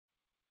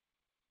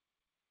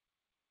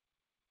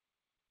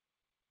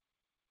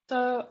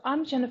So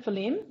I'm Jennifer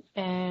Lim,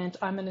 and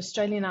I'm an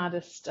Australian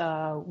artist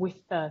with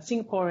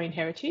Singaporean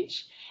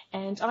heritage,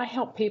 and I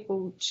help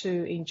people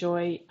to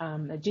enjoy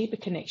a deeper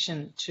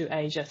connection to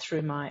Asia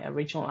through my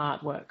original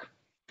artwork.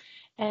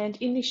 And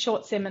in this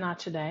short seminar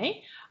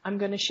today, I'm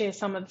going to share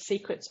some of the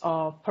secrets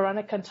of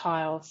Peranakan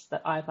tiles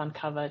that I've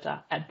uncovered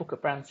at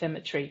Bukit Brown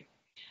Cemetery.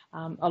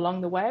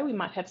 Along the way, we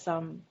might have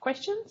some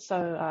questions,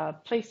 so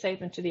please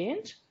save them to the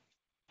end,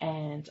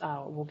 and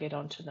we'll get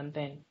on to them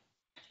then.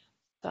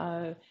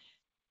 So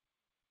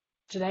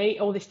today,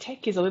 all this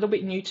tech is a little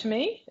bit new to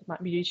me. It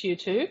might be new to you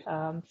too.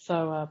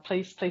 So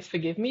please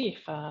forgive me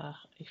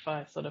if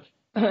I sort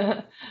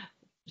of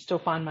still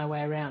find my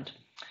way around.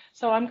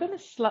 So I'm going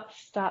to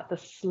start the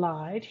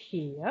slide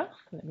here.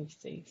 Let me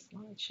see,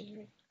 slide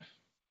sharing.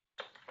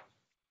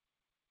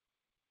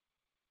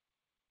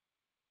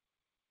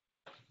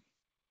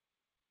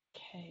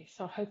 Okay,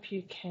 so I hope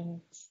you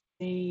can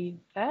see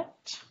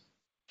that.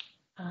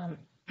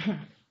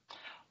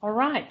 All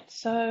right,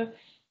 so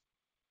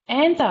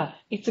ANZA,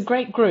 it's a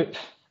great group.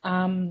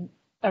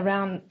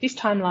 Around this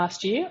time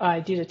last year,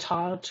 I did a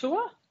tile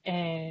tour,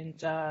 and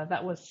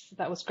that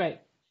was great.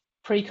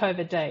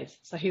 Pre-COVID days.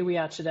 So here we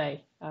are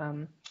today,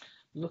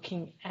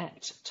 looking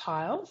at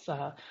tiles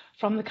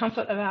from the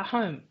comfort of our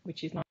home,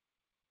 which is not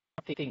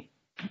a big thing.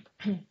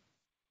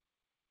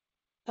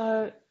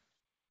 So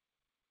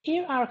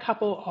here are a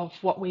couple of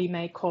what we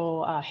may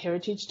call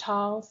heritage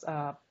tiles,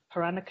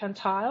 Peranakan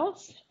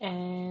tiles,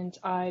 and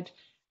I'd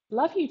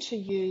love you to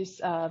use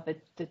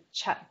the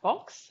chat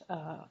box,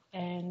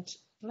 and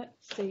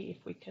let's see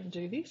if we can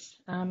do this.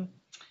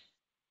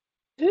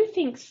 Who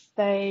thinks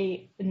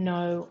they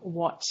know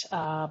what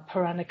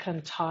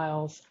Peranakan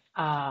tiles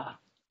are?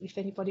 If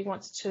anybody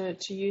wants to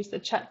use the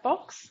chat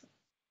box.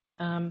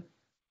 Some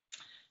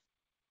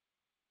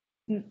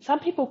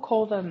people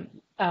call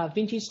them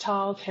vintage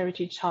tiles,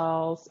 heritage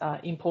tiles,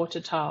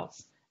 imported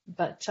tiles,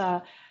 but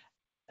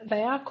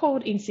they are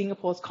called in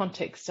Singapore's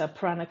context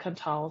Peranakan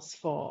tiles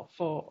for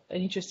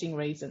an interesting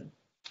reason.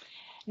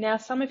 Now,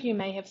 some of you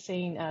may have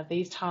seen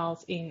these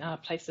tiles in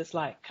places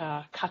like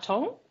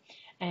Katong,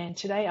 and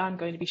today I'm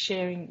going to be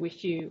sharing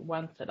with you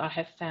one that I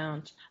have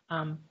found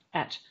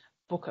at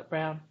Bukit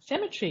Brown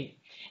Cemetery.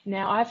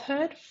 Now, I've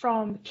heard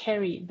from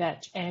Kerry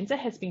that ANZA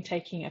has been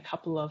taking a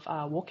couple of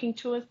walking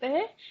tours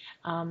there.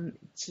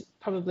 It's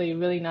probably a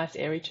really nice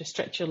area to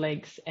stretch your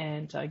legs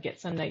and get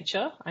some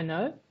nature. I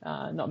know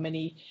not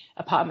many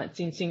apartments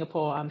in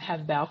Singapore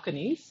have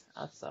balconies,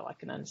 so I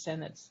can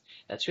understand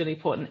that's really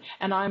important.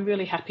 And I'm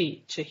really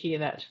happy to hear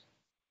that.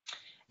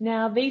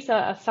 Now, these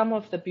are some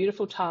of the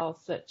beautiful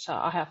tiles that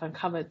I have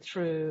uncovered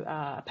through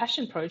a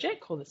passion project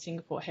called the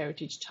Singapore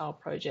Heritage Tile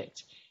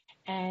Project.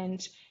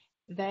 And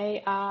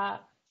they are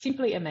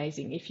simply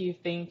amazing. If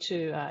you've been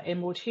to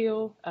Emerald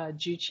Hill,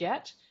 Joo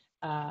Chiat,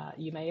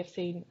 you may have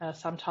seen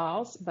some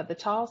tiles, but the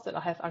tiles that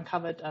I have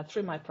uncovered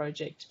through my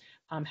project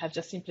have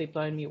just simply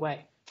blown me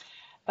away.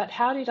 But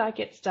how did I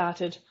get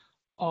started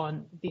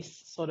on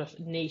this sort of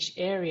niche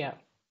area?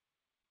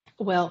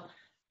 Well,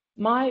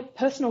 my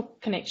personal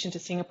connection to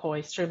Singapore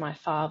is through my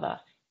father,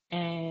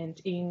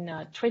 and in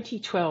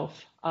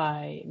 2012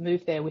 I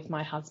moved there with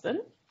my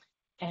husband,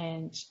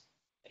 and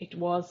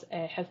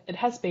it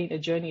has been a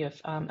journey of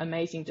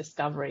amazing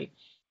discovery.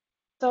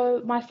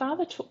 So my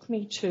father took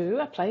me to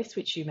a place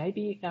which you may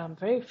be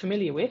very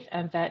familiar with,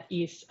 and that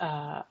is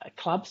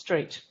Club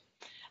Street.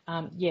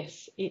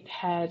 Yes, it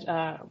had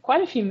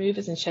quite a few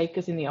movers and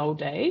shakers in the old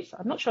days.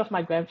 I'm not sure if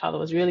my grandfather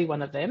was really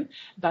one of them,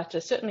 but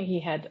certainly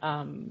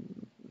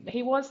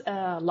he was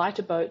a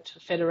Lighter Boat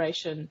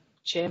Federation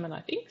chairman,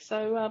 I think,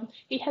 so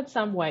he had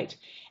some weight.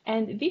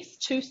 And this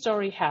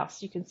two-storey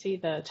house, you can see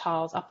the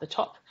tiles up the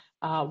top,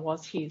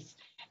 was his.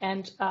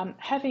 And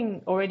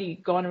having already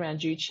gone around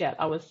Joo Chiat,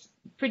 I was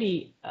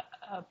pretty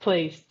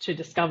pleased to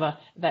discover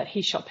that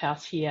his shop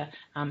house here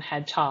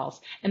had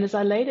tiles. And as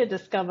I later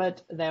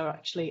discovered, they were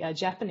actually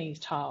Japanese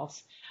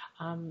tiles.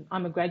 I'm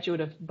a graduate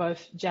of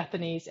both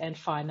Japanese and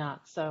fine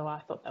art, so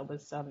I thought that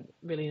was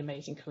really an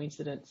amazing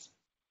coincidence.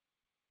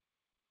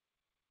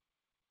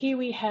 Here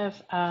we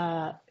have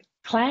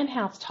clan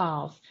house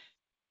tiles.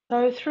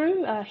 So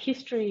through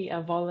history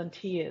of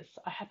volunteers,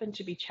 I happened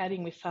to be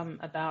chatting with some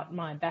about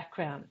my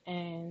background,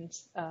 and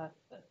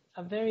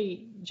some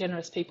very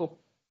generous people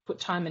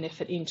put time and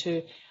effort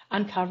into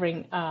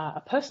uncovering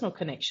a personal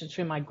connection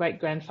through my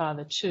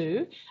great-grandfather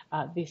to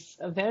this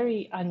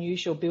very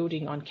unusual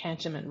building on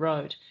Cantonment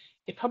Road.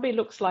 It probably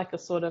looks like a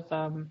sort of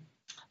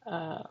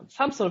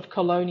some sort of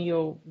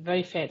colonial,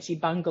 very fancy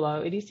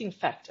bungalow. It is in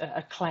fact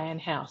a clan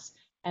house.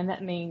 And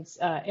that means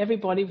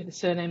everybody with the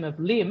surname of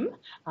Lim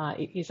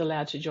is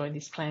allowed to join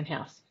this clan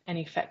house. And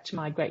in fact,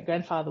 my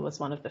great-grandfather was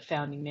one of the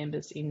founding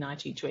members in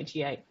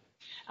 1928.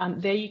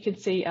 There you can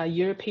see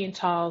European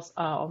tiles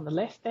on the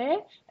left there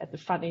at the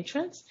front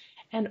entrance,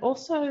 and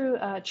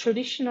also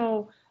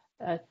traditional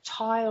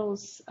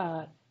tiles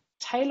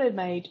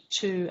tailor-made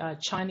to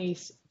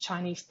Chinese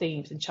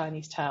themes and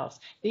Chinese tiles.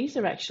 These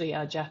are actually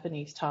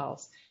Japanese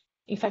tiles.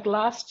 In fact,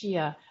 last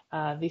year,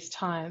 this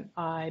time,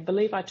 I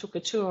believe I took a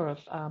tour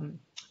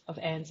of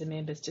of ANZA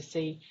members to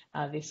see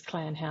this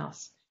clan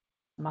house.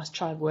 I must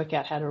try and work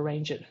out how to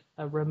arrange it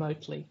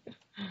remotely.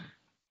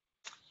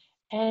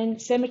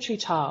 And cemetery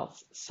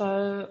tiles.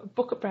 So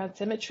Bukit Brown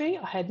Cemetery,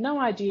 I had no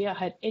idea I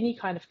had any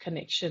kind of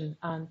connection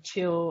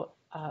until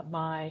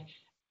my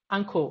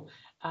uncle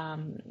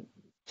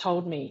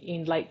told me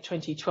in late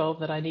 2012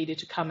 that I needed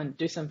to come and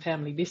do some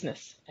family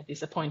business at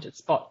this appointed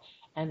spot.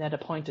 And that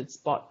appointed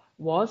spot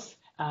was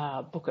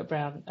Bukit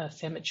Brown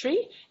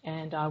Cemetery,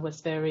 and I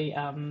was very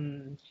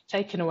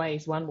taken away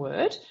is one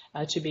word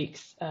to be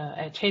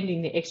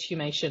attending the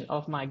exhumation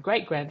of my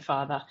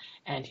great-grandfather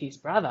and his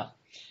brother.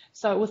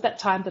 So it was that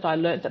time that I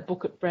learned that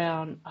Bukit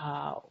Brown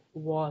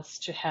was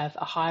to have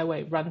a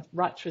highway run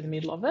right through the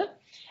middle of it,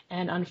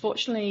 and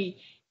unfortunately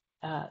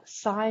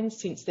signs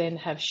since then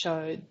have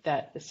showed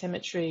that the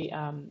cemetery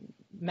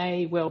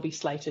may well be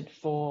slated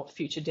for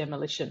future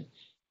demolition.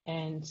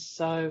 And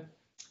so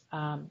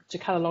to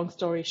cut a long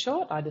story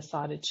short, I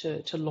decided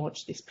to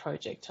launch this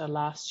project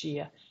last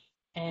year,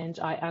 and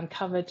I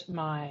uncovered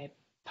my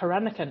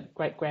Peranakan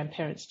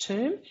great-grandparents'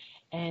 tomb,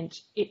 and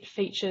it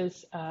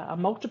features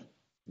multiple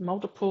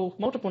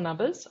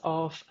numbers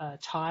of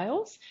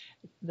tiles.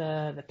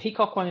 The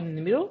peacock one in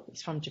the middle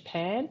is from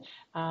Japan.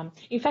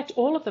 In fact,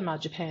 all of them are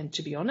Japan,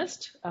 to be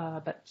honest,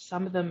 but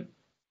some of them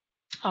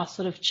are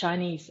sort of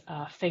Chinese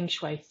feng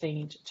shui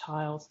themed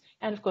tiles,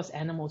 and of course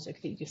animals. I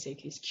think you see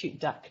this cute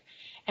duck.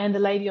 And the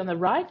lady on the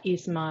right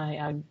is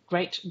my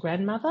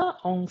great-grandmother,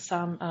 Ong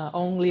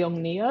Leong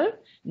Neo.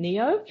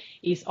 Neo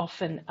is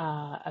often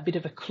a bit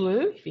of a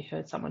clue. If you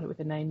heard someone with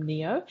the name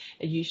Neo,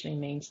 it usually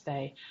means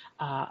they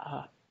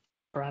are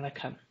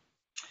Peranakan.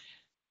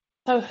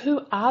 So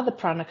who are the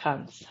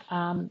Peranakans?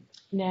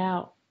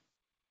 Now,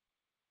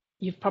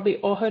 you've probably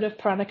all heard of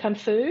Peranakan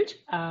food.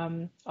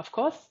 Of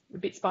course, a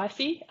bit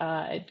spicy.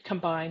 It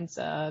combines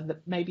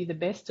maybe the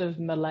best of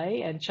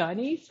Malay and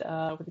Chinese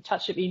with a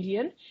touch of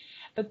Indian.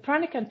 But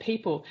Peranakan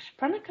people,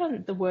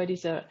 Peranakan, the word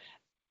is a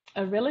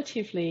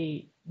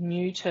relatively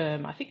new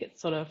term. I think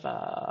it's sort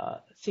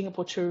of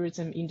Singapore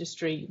tourism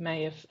industry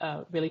may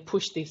have really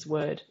pushed this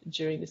word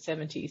during the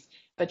 70s.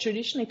 But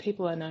traditionally,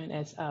 people are known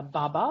as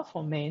Baba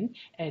for men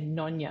and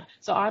Nonya.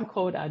 So I'm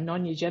called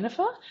Nonya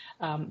Jennifer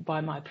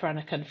by my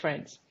Peranakan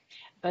friends.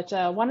 But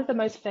one of the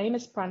most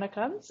famous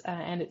Peranakans,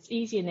 and it's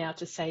easier now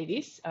to say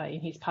this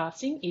in his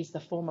passing, is the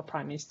former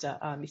Prime Minister,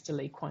 Mr.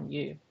 Lee Kuan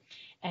Yew.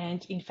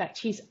 And in fact,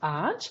 his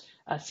aunt,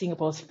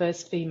 Singapore's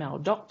first female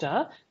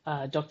doctor,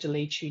 Dr.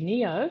 Lee Choo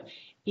Neo,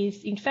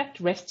 is in fact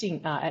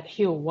resting at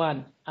Hill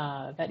 1.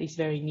 That is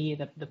very near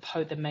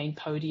the main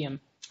podium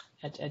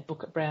at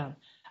Bukit Brown.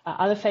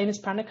 Other famous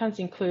Peranakans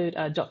include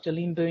Dr.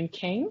 Lim Boon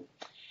Keng.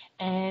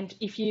 And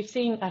if you've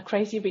seen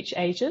Crazy Rich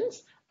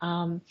Asians,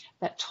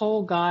 that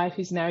tall guy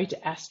who's married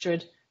to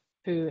Astrid,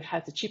 who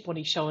has a chip on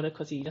his shoulder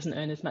because he doesn't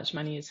earn as much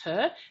money as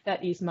her,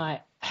 that is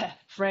my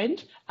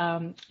friend.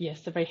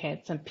 Yes, the very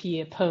handsome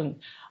Pierre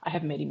Peng. I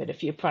have met him at a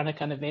few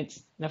Peranakan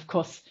events, and of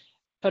course,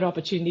 per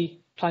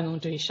opportunity, clung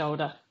onto his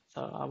shoulder.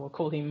 So I will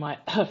call him my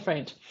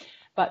friend.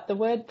 But the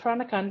word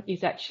Peranakan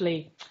is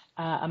actually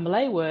a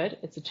Malay word.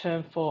 It's a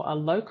term for a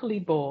locally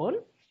born,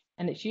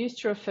 and it's used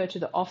to refer to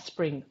the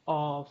offspring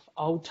of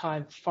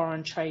old-time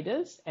foreign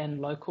traders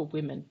and local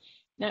women.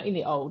 Now, in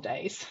the old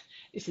days,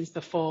 this is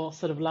before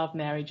sort of love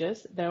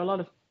marriages, there are a lot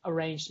of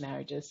arranged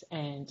marriages,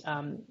 and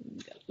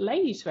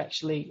ladies were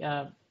actually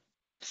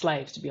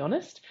slaves, to be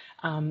honest,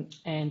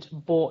 and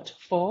bought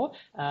for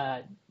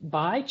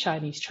by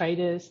Chinese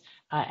traders,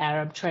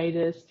 Arab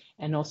traders,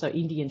 and also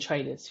Indian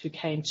traders who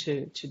came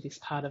to this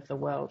part of the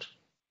world.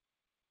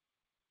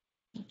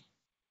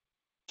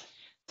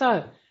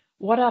 So,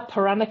 what are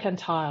Peranakan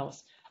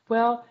tiles?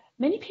 Well,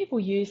 many people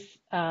use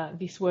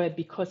this word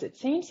because it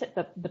seems that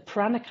the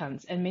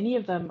Peranakans, and many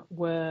of them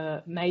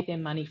made their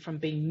money from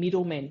being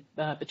middlemen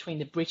between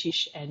the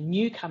British and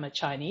newcomer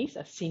Chinese,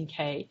 a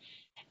Sin-Kei,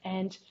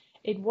 and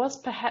it was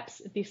perhaps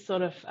this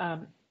sort of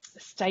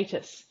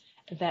status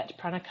that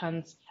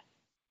Peranakans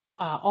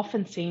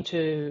often seem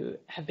to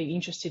have been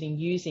interested in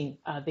using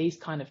these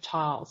kind of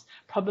tiles,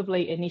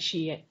 probably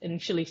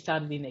initially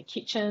started in their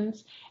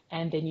kitchens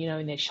and then,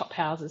 in their shop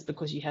houses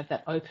because you have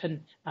that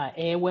open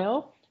air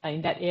well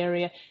in that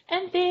area.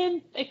 And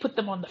then they put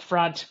them on the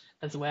front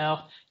as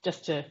well,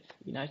 just to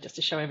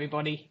show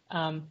everybody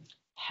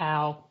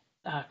how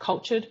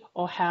cultured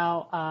or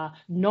how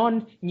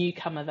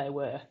non-newcomer they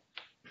were.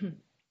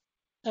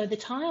 So the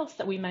tiles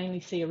that we mainly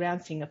see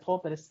around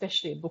Singapore, but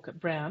especially at Bukit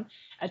Brown,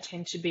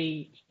 tend to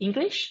be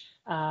English,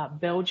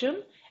 Belgium,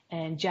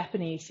 and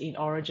Japanese in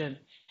origin.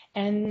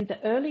 And the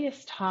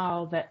earliest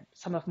tile that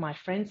some of my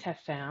friends have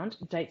found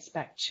dates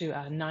back to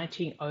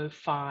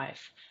 1905.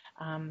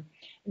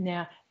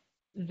 Now,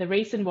 the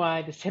reason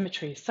why the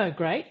cemetery is so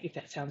great, if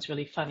that sounds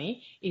really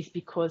funny, is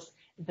because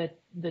the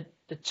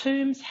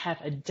tombs have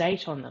a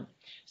date on them.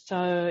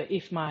 So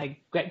if my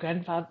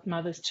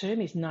great-grandmother's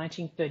tomb is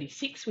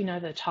 1936, we know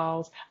the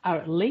tiles are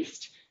at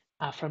least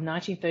from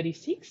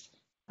 1936,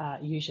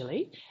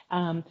 usually,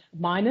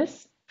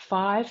 minus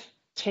 5-10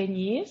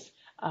 years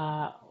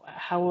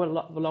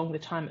how long the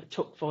time it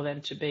took for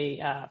them to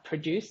be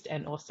produced,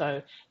 and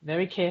also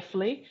very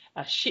carefully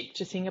shipped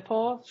to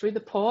Singapore through the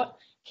port,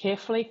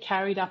 carefully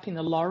carried up in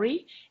a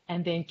lorry,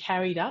 and then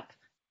carried up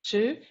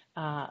to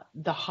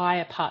the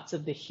higher parts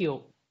of the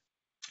hill,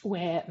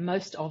 where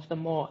most of the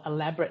more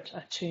elaborate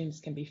tombs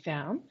can be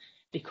found,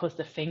 because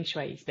the feng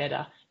shui is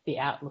better, the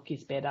outlook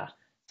is better.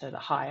 So the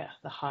higher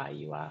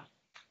you are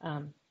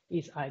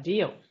is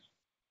ideal.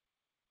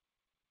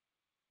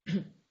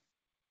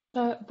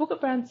 So Bukit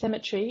Brown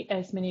Cemetery,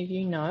 as many of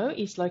you know,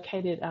 is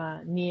located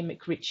near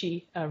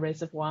McRitchie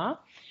Reservoir,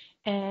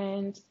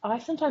 and I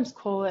sometimes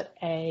call it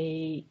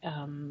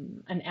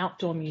an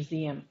outdoor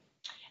museum,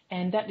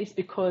 and that is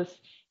because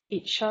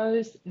it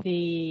shows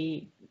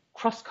the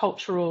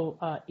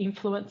cross-cultural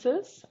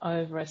influences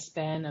over a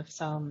span of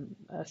some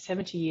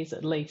 70 years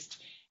at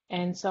least.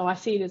 And so I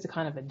see it as a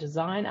kind of a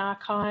design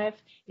archive,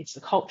 it's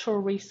a cultural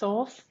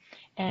resource,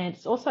 and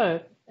it's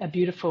also a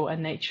beautiful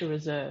nature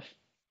reserve.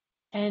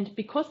 And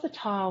because the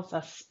tiles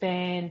are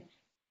span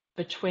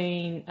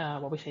between,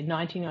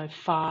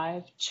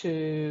 1905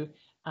 to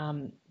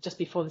just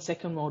before the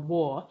Second World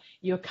War,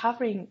 you're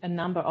covering a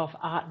number of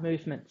art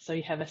movements. So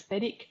you have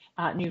aesthetic,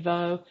 Art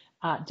Nouveau,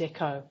 Art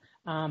Deco,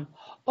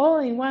 all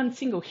in one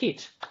single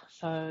hit.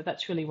 So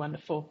that's really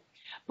wonderful.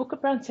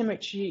 Bukit Brown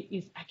Cemetery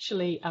is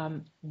actually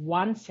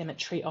one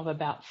cemetery of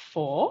about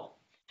four.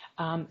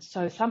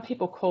 So some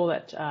people call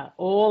it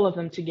all of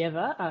them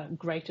together,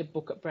 Greater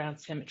Bukit Brown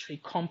Cemetery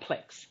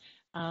Complex.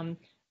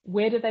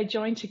 Where do they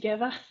join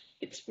together?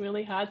 It's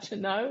really hard to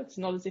know. It's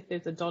not as if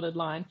there's a dotted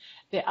line.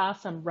 There are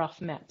some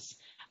rough maps.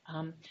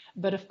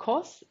 But of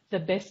course, the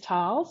best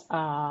tiles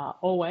are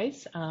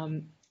always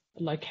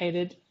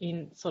located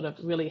in sort of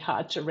really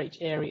hard to reach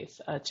areas,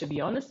 to be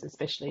honest,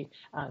 especially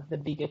the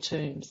bigger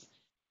tombs.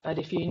 But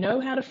if you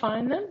know how to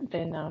find them,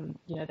 then,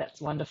 that's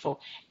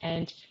wonderful.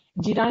 And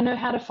did I know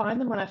how to find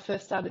them when I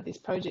first started this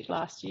project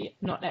last year?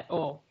 Not at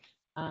all.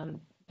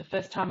 The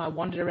first time I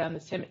wandered around the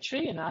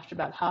cemetery, and after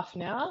about half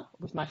an hour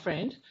with my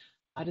friend,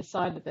 I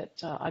decided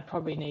that I'd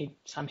probably need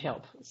some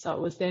help. So it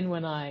was then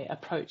when I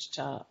approached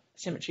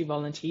cemetery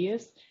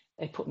volunteers.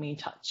 They put me in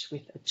touch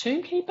with a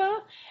tomb keeper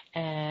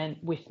and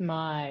with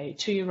my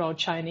 2-year-old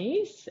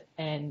Chinese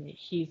and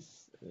his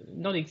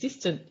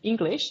non-existent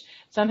English.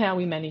 Somehow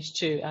we managed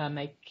to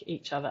make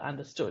each other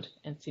understood.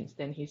 And since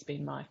then, he's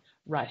been my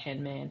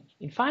right-hand man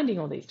in finding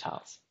all these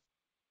tiles.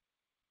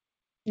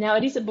 Now,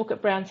 it is a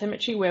Bukit Brown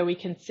Cemetery where we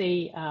can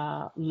see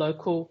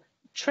local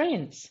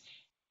trends.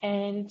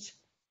 And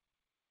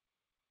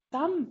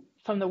some,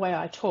 from the way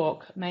I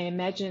talk, may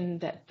imagine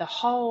that the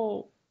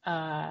whole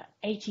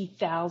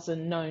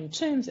 80,000 known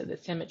tombs at the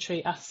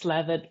cemetery are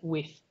slathered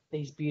with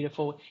these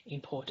beautiful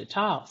imported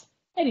tiles.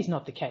 That is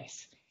not the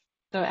case.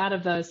 So out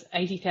of those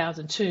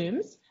 80,000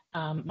 tombs,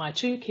 my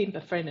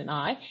two-keeper friend and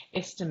I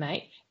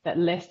estimate that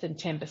less than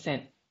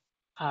 10%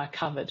 are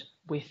covered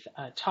with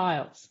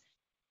tiles.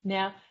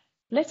 Now,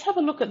 let's have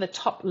a look at the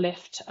top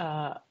left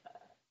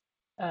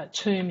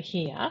tomb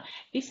here.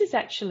 This is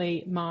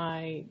actually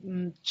my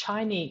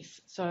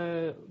Chinese,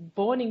 so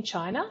born in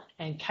China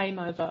and came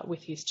over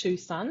with his 2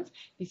 sons.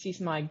 This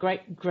is my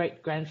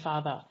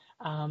great-great-grandfather,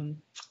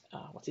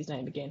 what's his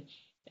name again?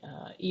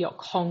 Yok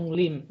Hong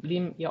Lim,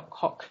 Lim Yok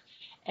Hok.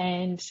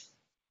 And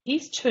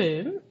his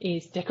tomb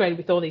is decorated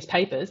with all these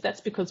papers.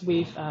 That's because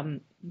we've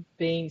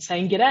been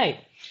saying g'day.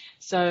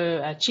 So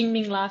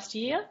Qingming last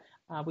year,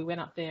 we went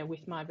up there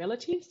with my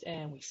relatives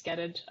and we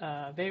scattered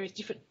various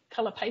different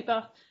colour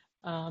paper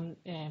and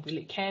we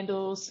lit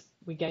candles.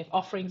 We gave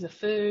offerings of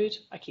food.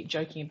 I keep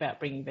joking about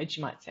bringing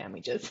Vegemite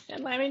sandwiches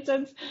and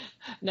lamingtons.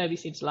 Nobody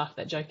seems to laugh at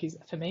that joke is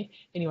for me.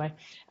 Anyway,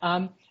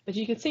 but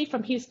you can see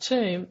from his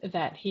tomb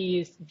that he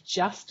has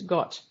just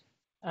got,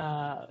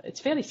 it's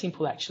fairly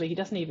simple actually. He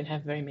doesn't even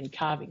have very many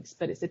carvings,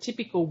 but it's a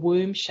typical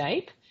womb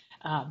shape,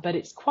 but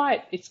it's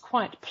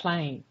quite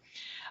plain.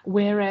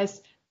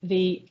 Whereas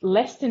the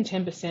less than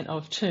 10%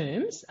 of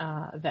tombs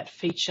that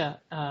feature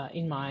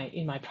in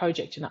my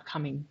project and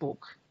upcoming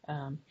book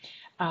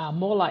are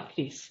more like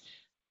this.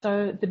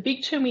 So the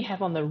big tomb we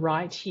have on the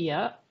right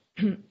here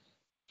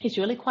is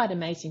really quite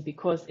amazing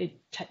because it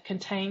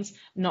contains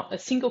not a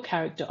single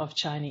character of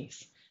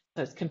Chinese.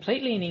 So it's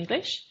completely in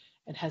English.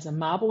 It has a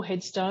marble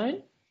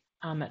headstone.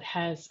 It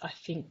has, I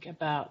think,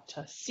 about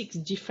 6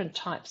 different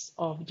types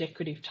of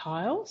decorative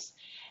tiles,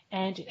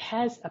 and it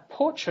has a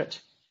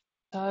portrait.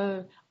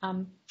 So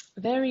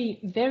very,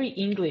 very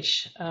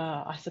English,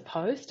 I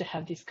suppose, to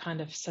have this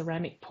kind of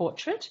ceramic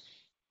portrait.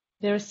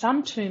 There are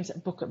some tombs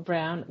at Bukit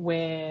Brown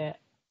where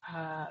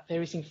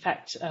there is, in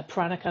fact, a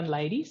Peranakan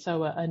lady,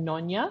 so a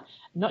nonya,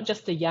 not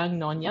just a young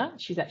nonya,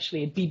 she's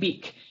actually a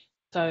bibik,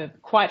 so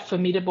quite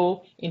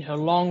formidable in her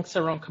long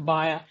sarong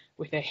kebaya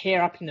with her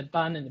hair up in a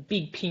bun and a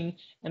big pin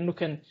and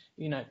looking,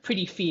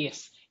 pretty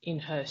fierce in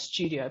her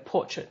studio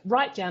portrait,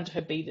 right down to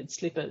her beaded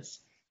slippers.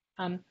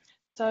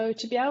 So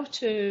to be able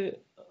to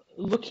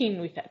look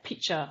in with that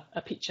picture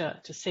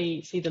to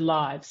see the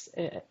lives,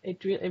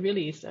 it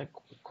really is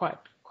quite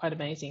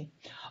amazing.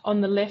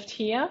 On the left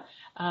here,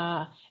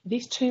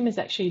 this tomb is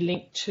actually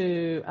linked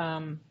to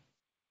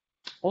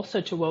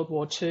also to World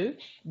War II,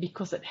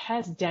 because it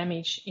has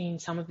damage in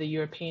some of the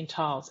European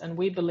tiles, and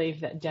we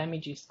believe that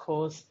damage is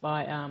caused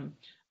by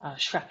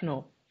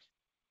shrapnel.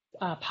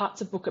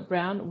 Parts of Bukit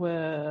Brown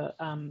were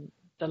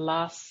the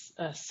last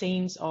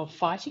scenes of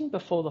fighting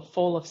before the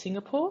fall of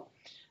Singapore.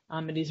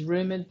 It is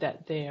rumoured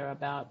that there are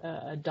about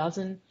a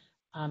dozen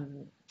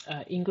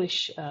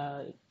English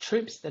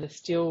troops that are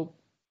still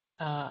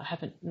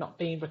haven't not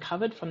been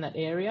recovered from that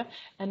area,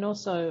 and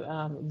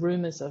also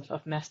rumours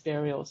of mass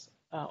burials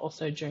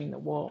also during the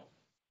war.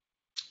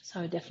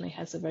 So it definitely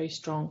has a very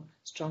strong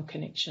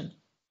connection.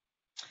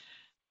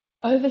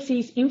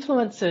 Overseas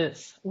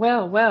influences.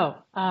 Well,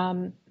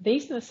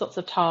 these are the sorts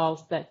of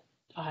tiles that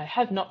I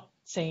have not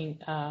seen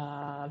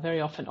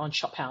very often on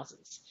shop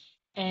houses,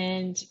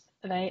 and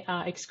they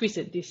are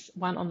exquisite. This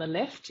one on the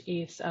left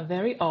is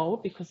very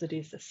old because it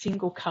is a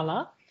single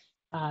colour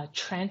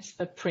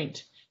transfer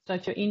print. So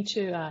if you're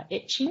into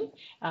etching,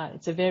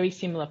 it's a very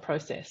similar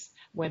process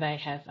where they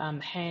have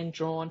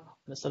hand-drawn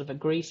on a sort of a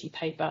greasy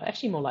paper,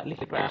 actually more like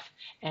lithograph,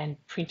 and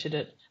printed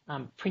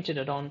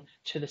it on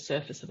to the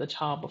surface of the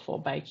tile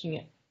before baking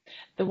it.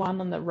 The one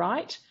on the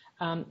right,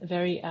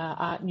 very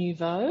Art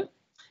Nouveau,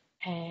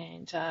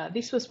 and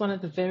this was one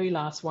of the very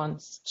last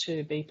ones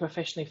to be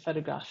professionally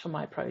photographed for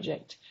my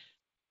project.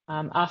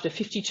 After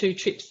 52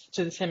 trips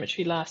to the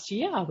cemetery last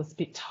year, I was a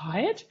bit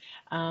tired,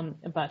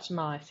 but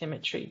my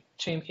cemetery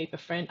tombkeeper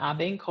friend,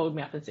 Arben, called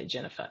me up and said,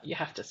 Jennifer, you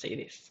have to see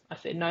this. I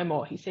said, no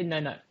more. He said,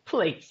 no,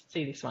 please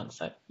see this one.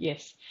 So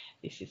yes,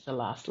 this is the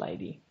last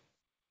lady.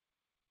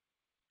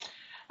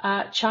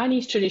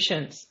 Chinese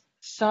traditions.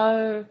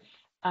 So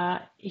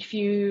if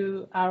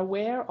you are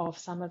aware of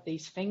some of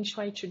these Feng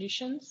Shui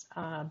traditions,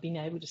 being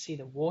able to see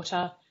the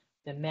water,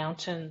 the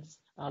mountains,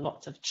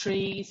 lots of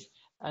trees,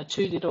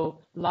 two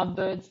little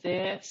lovebirds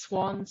there,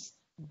 swans,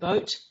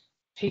 boat,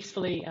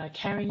 peacefully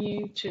carrying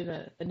you to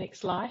the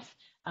next life.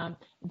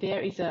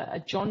 There is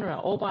a genre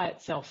all by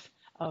itself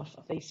of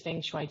these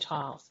Feng Shui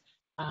tiles.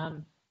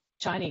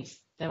 Chinese,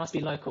 they must be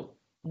local.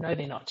 No,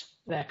 they're not.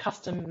 They're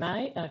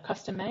customized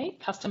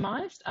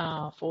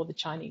for the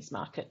Chinese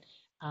market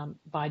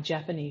by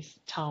Japanese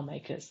tile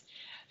makers,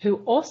 who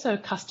also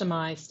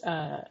customized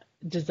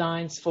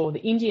designs for the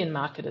Indian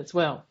market as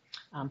well.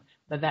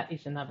 But that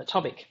is another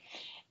topic.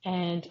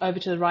 And over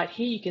to the right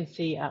here, you can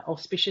see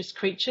auspicious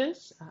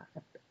creatures,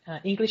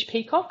 English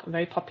peacock, a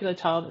very popular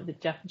tile that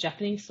the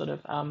Japanese sort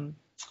of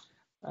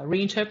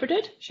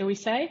reinterpreted, shall we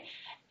say.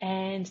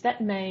 And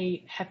that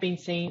may have been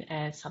seen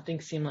as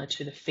something similar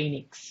to the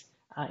phoenix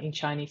in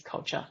Chinese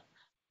culture.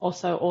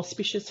 Also,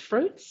 auspicious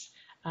fruits.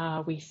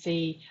 We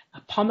see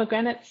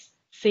pomegranates,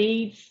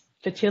 seeds,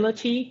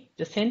 fertility,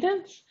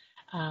 descendants,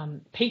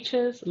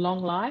 peaches,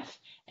 long life,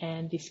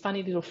 and this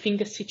funny little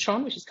finger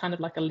citron, which is kind of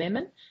like a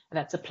lemon.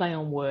 That's a play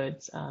on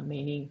words,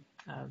 meaning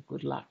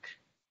good luck.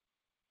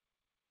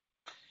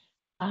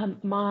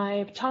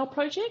 My tile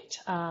project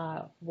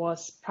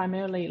was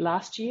primarily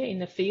last year in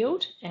the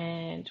field,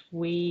 and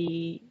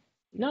we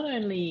not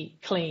only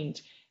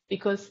cleaned,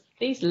 because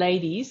these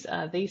ladies,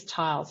 these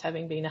tiles,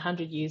 having been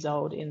 100 years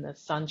old in the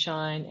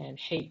sunshine and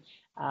heat,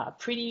 are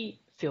pretty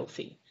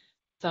filthy.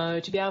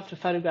 So to be able to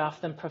photograph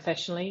them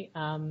professionally,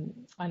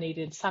 I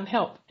needed some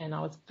help, and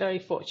I was very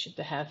fortunate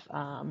to have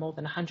more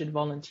than 100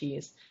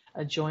 volunteers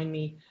join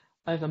me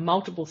over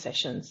multiple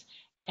sessions.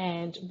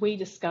 And we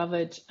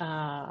discovered,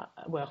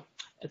 well,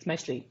 it's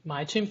mostly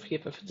my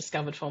tombkeeper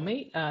discovered for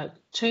me,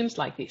 tombs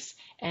like this,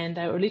 and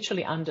they were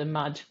literally under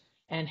mud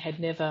and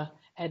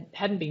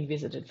hadn't been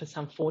visited for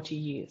some 40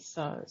 years.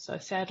 So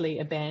sadly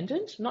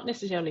abandoned, not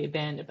necessarily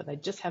abandoned, but they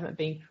just haven't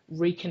been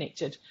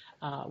reconnected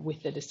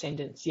with the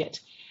descendants yet.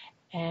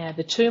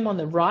 The tomb on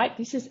the right,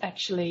 this is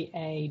actually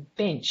a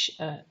bench,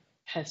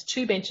 has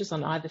two benches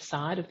on either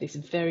side of this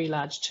very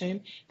large tomb.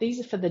 These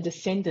are for the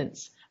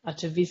descendants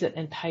to visit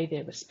and pay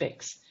their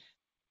respects.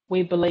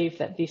 We believe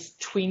that this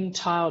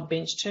twin-tiled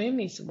bench tomb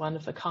is one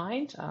of a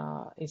kind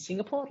in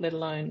Singapore, let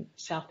alone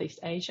Southeast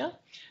Asia.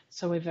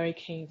 So we're very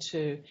keen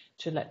to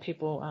let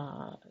people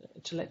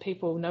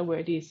know where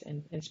it is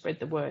and spread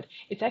the word.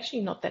 It's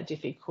actually not that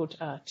difficult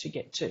to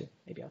get to.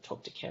 Maybe I'll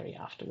talk to Kerry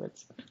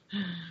afterwards.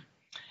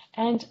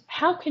 And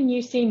how can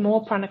you see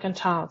more Peranakan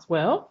tiles?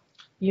 Well,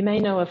 you may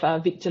know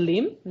of Victor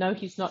Lim. No,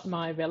 he's not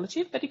my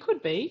relative, but he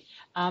could be.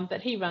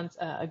 But he runs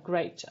a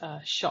great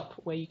shop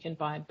where you can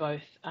buy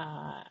both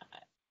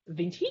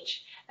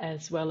vintage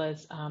as well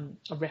as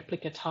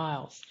replica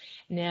tiles.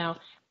 Now,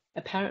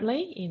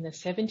 apparently in the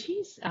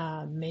 70s,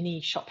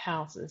 many shop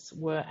houses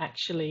were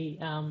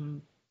actually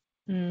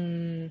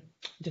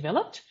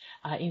developed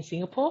in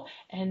Singapore,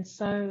 and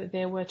so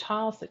there were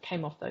tiles that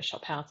came off those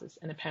shop houses,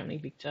 and apparently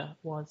Victor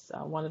was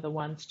one of the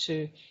ones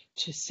to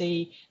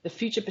see the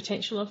future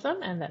potential of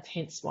them, and that's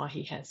hence why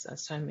he has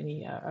so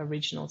many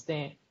originals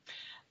there.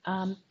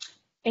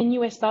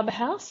 NUS Barber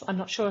House, I'm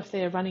not sure if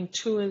they're running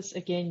tours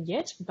again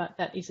yet, but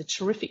that is a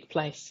terrific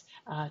place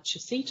to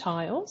see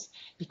tiles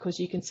because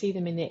you can see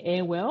them in their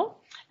airwell.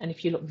 And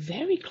if you look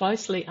very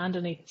closely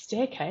underneath the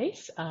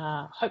staircase,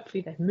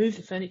 hopefully they've moved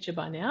the furniture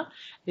by now,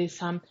 there's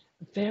some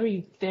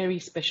very, very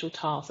special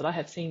tiles that I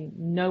have seen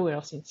nowhere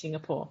else in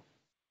Singapore.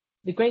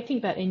 The great thing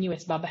about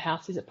NUS Bubba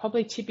House is it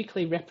probably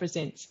typically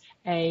represents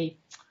a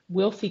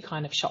wealthy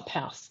kind of shop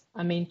house.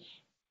 I mean,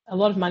 a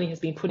lot of money has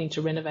been put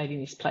into renovating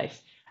this place,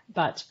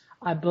 but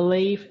I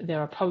believe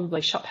there are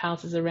probably shop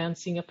houses around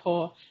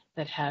Singapore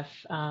that have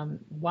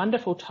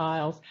wonderful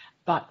tiles,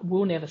 but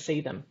we'll never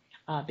see them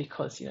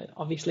because, you know,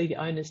 obviously the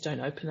owners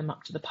don't open them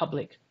up to the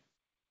public.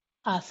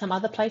 Some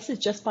other places,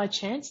 just by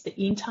chance, the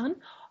Intan,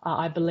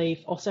 I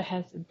believe, also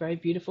has very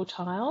beautiful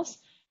tiles.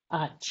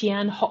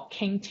 Tian Hock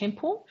Keng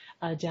Temple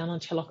down on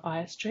Telok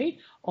Ayer Street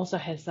also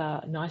has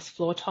nice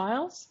floor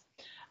tiles.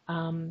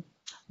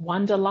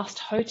 Wanderlust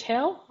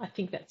Hotel, I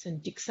think that's in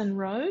Dixon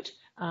Road,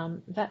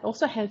 that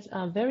also has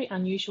very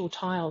unusual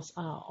tiles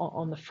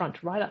on the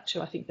front, right up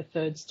to, I think, the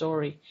 3rd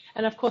story.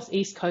 And of course,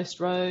 East Coast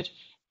Road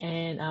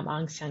and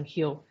Ang Siang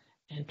Hill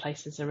and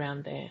places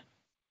around there.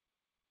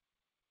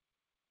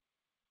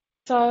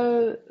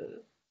 So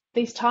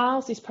these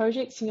tiles, this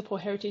project, Singapore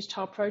Heritage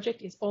Tile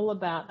Project, is all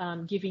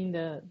about giving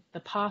the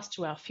past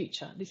to our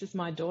future. This is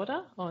my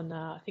daughter on,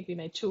 I think we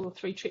made 2 or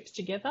 3 trips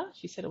together.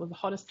 She said it was the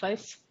hottest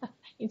place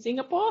in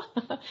Singapore.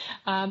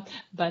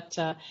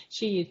 But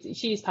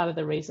she is part of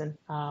the reason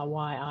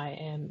why I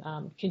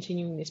am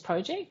continuing this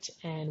project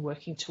and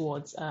working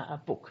towards a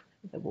book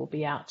that will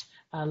be out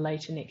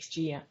later next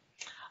year.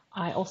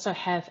 I also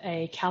have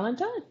a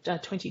calendar, a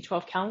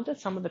 2012 calendar.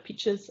 Some of the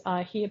pictures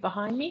are here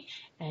behind me,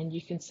 and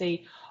you can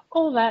see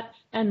all that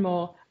and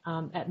more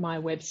at my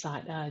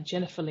website,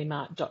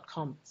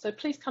 jenniferlimart.com. So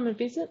please come and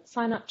visit,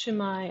 sign up to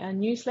my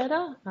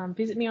newsletter,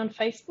 visit me on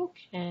Facebook,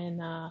 and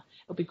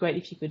it'll be great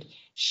if you could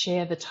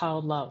share the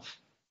tile love.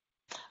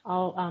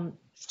 I'll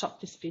stop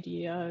this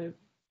video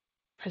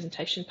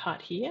presentation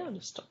part here. I'll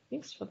just stop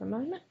this for the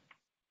moment.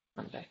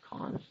 I'm back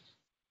on.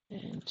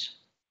 And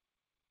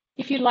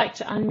if you'd like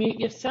to unmute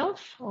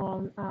yourself,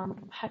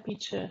 I'm happy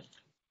to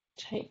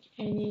take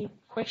any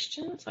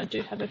questions. I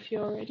do have a few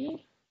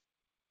already.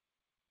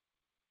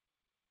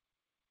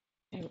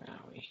 Where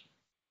are we?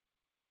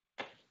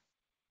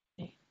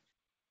 Okay.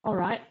 All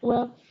right.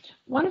 Well,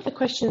 one of the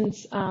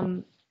questions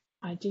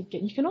I did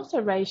get, you can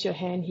also raise your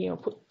hand here or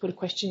put a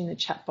question in the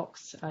chat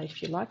box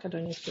if you like. I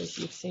don't know if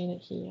you've seen it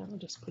here. I'll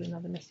just put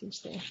another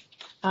message there.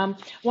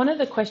 One of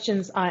the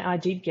questions I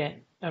did get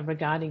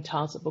regarding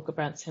tiles at Bukit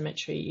Brown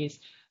Cemetery is,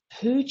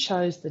 who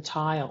chose the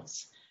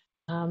tiles?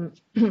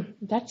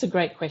 That's a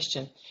great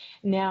question.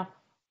 Now,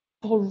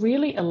 for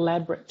really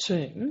elaborate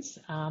tombs,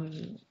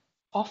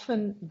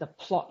 often the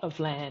plot of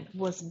land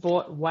was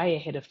bought way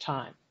ahead of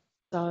time.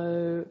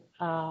 So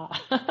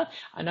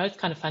I know it's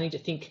kind of funny to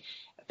think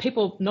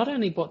people not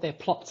only bought their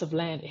plots of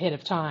land ahead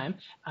of time,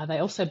 they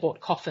also bought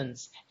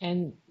coffins.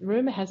 And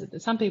rumour has it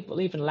that some people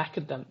even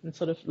lacquered them and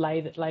sort of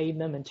laid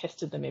them and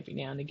tested them every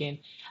now and again.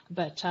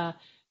 But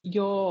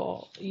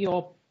your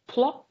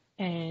plot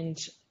and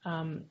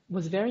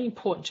was very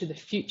important to the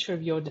future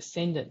of your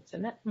descendants.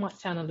 And that might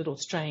sound a little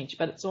strange,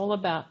 but it's all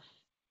about,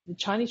 the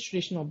Chinese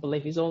traditional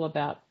belief is all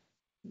about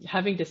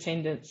having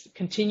descendants,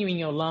 continuing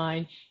your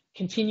line,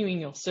 continuing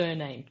your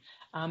surname.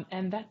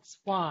 And that's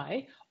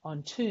why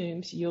on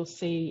tombs you'll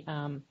see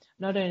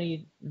not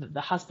only the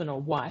husband or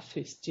wife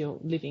who's still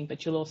living,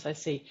 but you'll also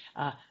see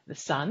the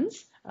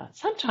sons,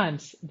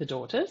 sometimes the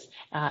daughters,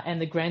 and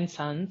the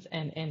grandsons,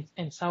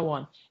 and so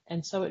on.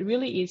 And so it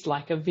really is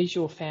like a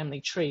visual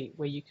family tree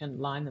where you can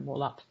line them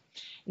all up.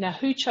 Now,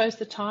 who chose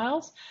the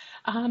tiles?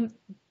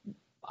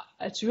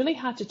 It's really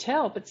hard to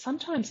tell, but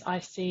sometimes I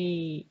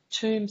see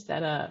tombs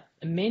that are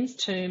men's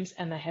tombs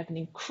and they have an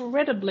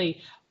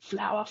incredibly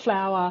flower,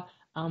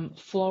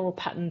 floral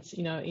patterns,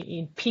 you know,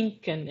 in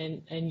pink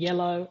and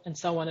yellow and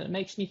so on. And it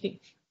makes me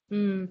think,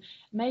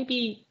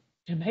 maybe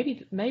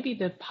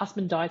the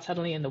husband died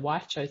suddenly and the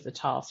wife chose the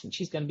tile since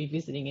she's going to be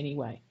visiting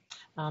anyway.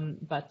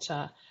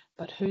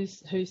 But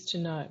who's to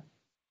know?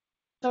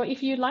 So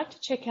if you'd like to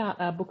check out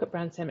Bukit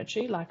Brown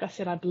Cemetery, like I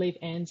said, I believe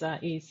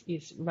ANZA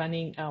is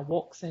running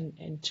walks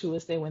and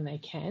tours there when they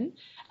can.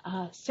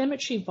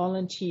 Cemetery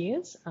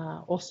volunteers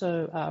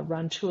also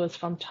run tours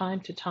from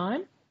time to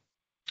time.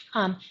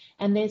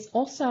 And there's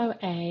also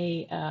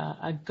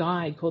a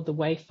guide called the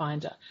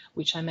Wayfinder,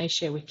 which I may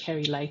share with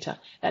Kerry later.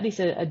 That is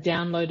a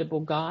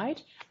downloadable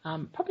guide,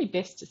 probably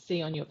best to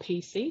see on your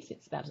PCs.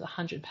 It's about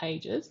 100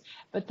 pages,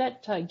 but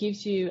that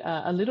gives you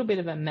a little bit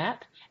of a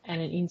map and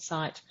an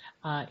insight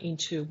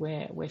into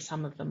where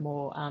some of the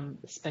more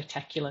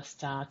spectacular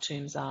star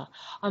tombs are.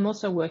 I'm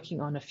also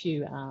working on a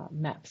few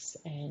maps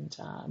and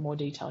more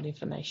detailed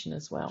information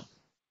as well.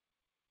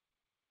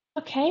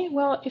 Okay,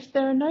 well, if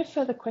there are no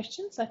further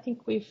questions, I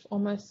think we've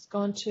almost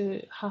gone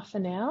to half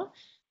an hour.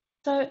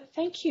 So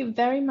thank you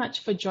very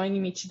much for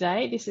joining me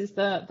today. This is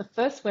the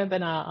first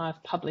webinar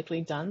I've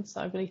publicly done,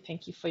 so I really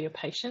thank you for your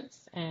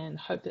patience and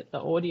hope that the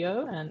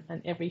audio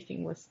and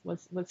everything was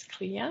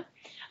clear.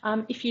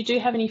 If you do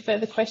have any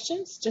further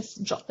questions,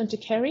 just drop them to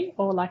Kerry,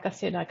 or like I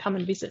said, come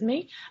and visit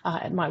me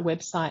at my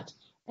website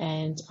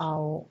and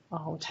I'll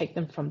take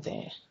them from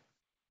there.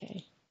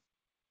 Okay.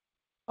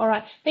 All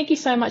right. Thank you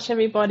so much,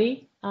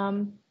 everybody.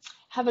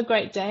 have a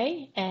great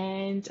day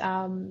and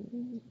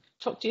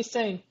talk to you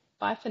soon.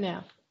 Bye for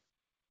now.